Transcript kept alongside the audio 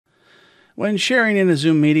When sharing in a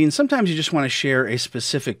Zoom meeting, sometimes you just want to share a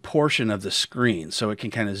specific portion of the screen so it can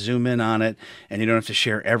kind of zoom in on it and you don't have to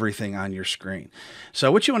share everything on your screen.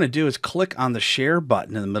 So what you want to do is click on the share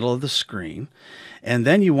button in the middle of the screen, and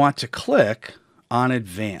then you want to click on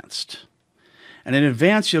Advanced. And in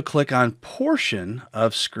Advanced, you'll click on Portion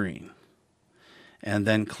of Screen and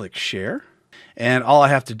then click Share. And all I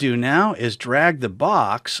have to do now is drag the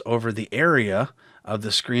box over the area of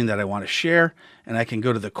the screen that I want to share, and I can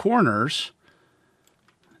go to the corners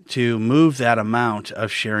to move that amount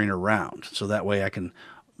of sharing around. So that way I can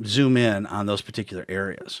zoom in on those particular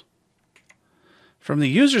areas. From the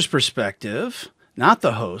user's perspective, not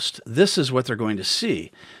the host, this is what they're going to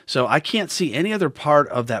see. So I can't see any other part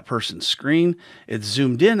of that person's screen. It's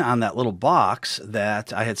zoomed in on that little box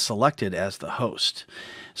that I had selected as the host.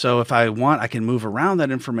 So if I want, I can move around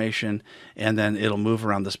that information, and then it'll move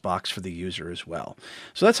around this box for the user as well.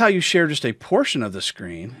 So that's how you share just a portion of the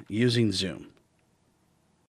screen using Zoom.